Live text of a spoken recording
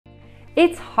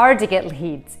It's hard to get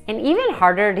leads and even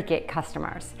harder to get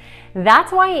customers.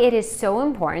 That's why it is so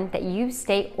important that you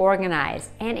stay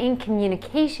organized and in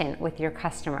communication with your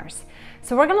customers.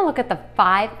 So we're going to look at the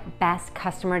 5 best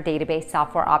customer database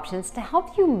software options to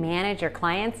help you manage your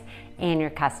clients and your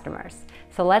customers.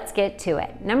 So let's get to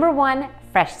it. Number 1,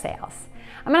 Freshsales.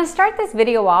 I'm going to start this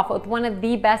video off with one of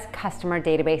the best customer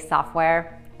database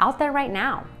software out there right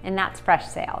now, and that's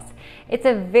Freshsales. It's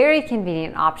a very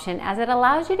convenient option as it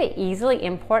allows you to easily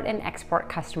import and export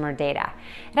customer data.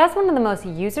 It has one of the most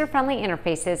user-friendly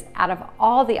interfaces out of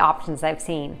all the options I've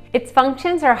seen. Its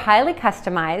functions are highly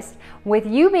customized, with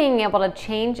you being able to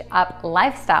change up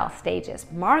lifestyle stages,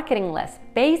 marketing lists,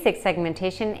 basic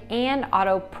segmentation, and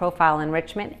auto profile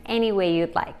enrichment any way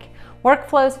you'd like.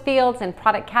 Workflows, fields, and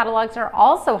product catalogs are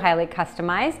also highly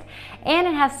customized, and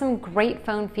it has some great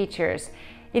phone features.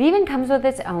 It even comes with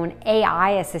its own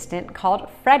AI assistant called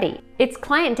Freddy. Its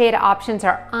client data options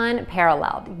are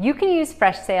unparalleled. You can use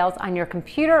Freshsales on your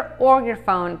computer or your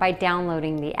phone by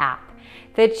downloading the app.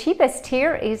 The cheapest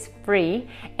tier is free,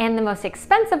 and the most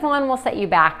expensive one will set you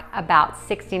back about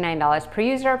 $69 per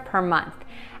user per month.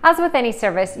 As with any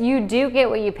service, you do get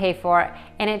what you pay for,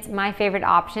 and it's my favorite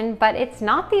option, but it's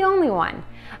not the only one.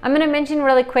 I'm going to mention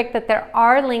really quick that there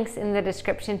are links in the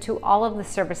description to all of the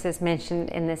services mentioned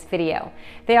in this video.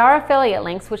 They are affiliate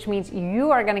links, which means you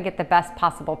are going to get the best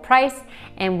possible price,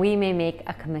 and we may make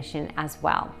a commission as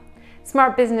well.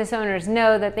 Smart business owners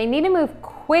know that they need to move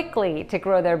quickly to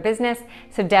grow their business,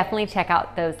 so definitely check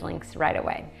out those links right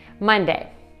away.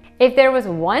 Monday. If there was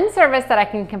one service that I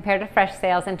can compare to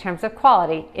Freshsales in terms of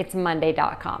quality, it's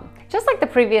Monday.com. Just like the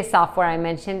previous software I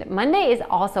mentioned, Monday is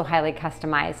also highly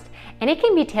customized, and it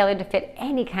can be tailored to fit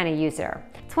any kind of user.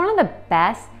 It's one of the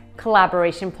best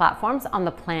collaboration platforms on the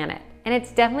planet, and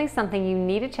it's definitely something you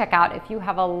need to check out if you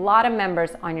have a lot of members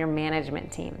on your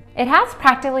management team. It has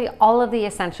practically all of the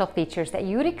essential features that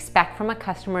you would expect from a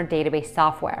customer database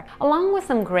software, along with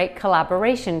some great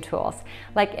collaboration tools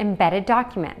like embedded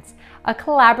documents, a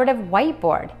collaborative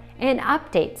whiteboard, an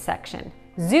update section,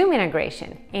 Zoom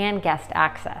integration, and guest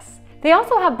access. They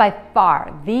also have by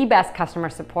far the best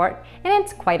customer support, and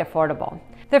it's quite affordable.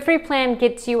 The free plan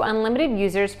gets you unlimited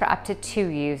users for up to 2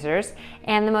 users,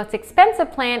 and the most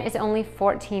expensive plan is only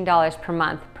 $14 per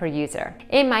month per user.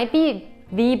 It might be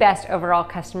the best overall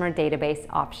customer database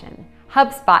option.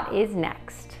 Hubspot is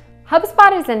next.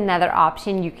 Hubspot is another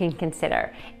option you can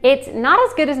consider. It's not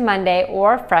as good as Monday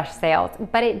or Freshsales,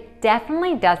 but it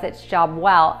definitely does its job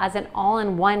well as an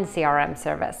all-in-one CRM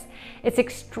service. It's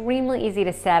extremely easy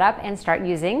to set up and start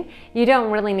using. You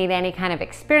don't really need any kind of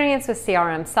experience with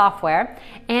CRM software,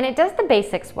 and it does the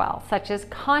basics well, such as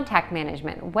contact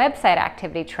management, website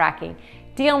activity tracking,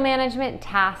 deal management,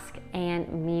 task, and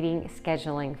meeting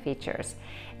scheduling features.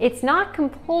 It's not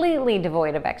completely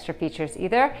devoid of extra features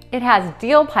either. It has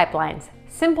deal pipelines,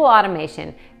 simple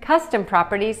automation, custom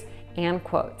properties, and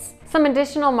quotes. Some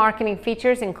additional marketing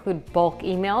features include bulk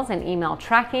emails and email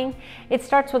tracking. It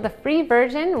starts with a free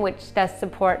version, which does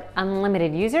support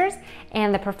unlimited users,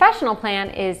 and the professional plan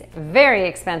is very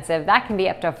expensive. That can be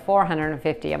up to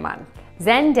 $450 a month.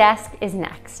 Zendesk is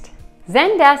next.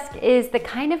 Zendesk is the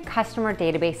kind of customer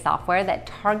database software that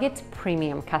targets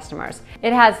premium customers.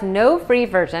 It has no free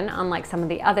version, unlike some of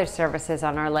the other services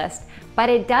on our list, but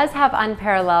it does have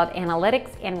unparalleled analytics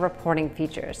and reporting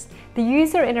features. The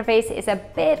user interface is a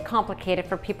bit complicated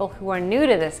for people who are new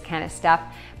to this kind of stuff,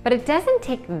 but it doesn't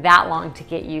take that long to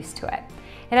get used to it.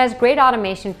 It has great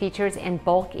automation features and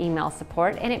bulk email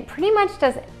support, and it pretty much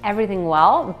does everything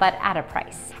well, but at a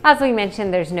price. As we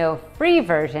mentioned, there's no free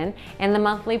version, and the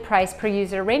monthly price per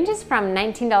user ranges from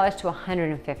 $19 to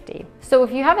 $150. So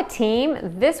if you have a team,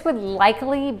 this would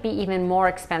likely be even more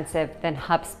expensive than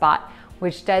HubSpot,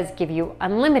 which does give you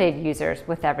unlimited users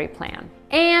with every plan.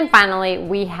 And finally,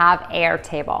 we have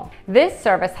Airtable. This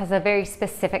service has a very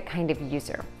specific kind of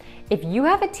user. If you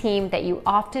have a team that you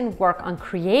often work on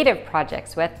creative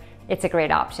projects with, it's a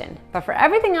great option. But for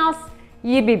everything else,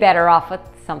 you'd be better off with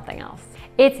something else.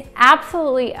 It's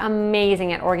absolutely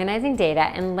amazing at organizing data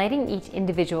and letting each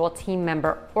individual team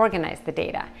member organize the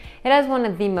data. It has one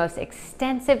of the most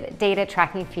extensive data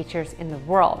tracking features in the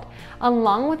world,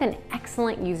 along with an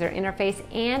excellent user interface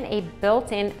and a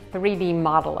built-in 3D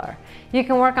modeler. You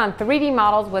can work on 3D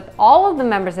models with all of the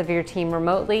members of your team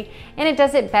remotely, and it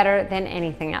does it better than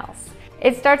anything else.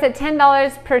 It starts at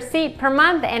 $10 per seat per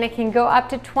month, and it can go up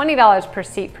to $20 per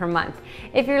seat per month.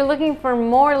 If you're looking for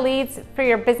more leads for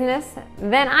your business,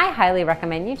 then I highly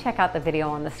recommend you check out the video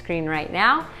on the screen right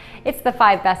now. It's the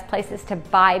 5 best places to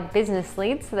buy business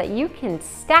leads so that you can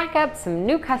stack up some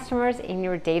new customers in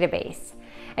your database.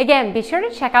 Again, be sure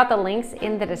to check out the links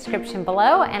in the description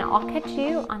below, and I'll catch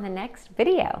you on the next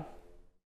video.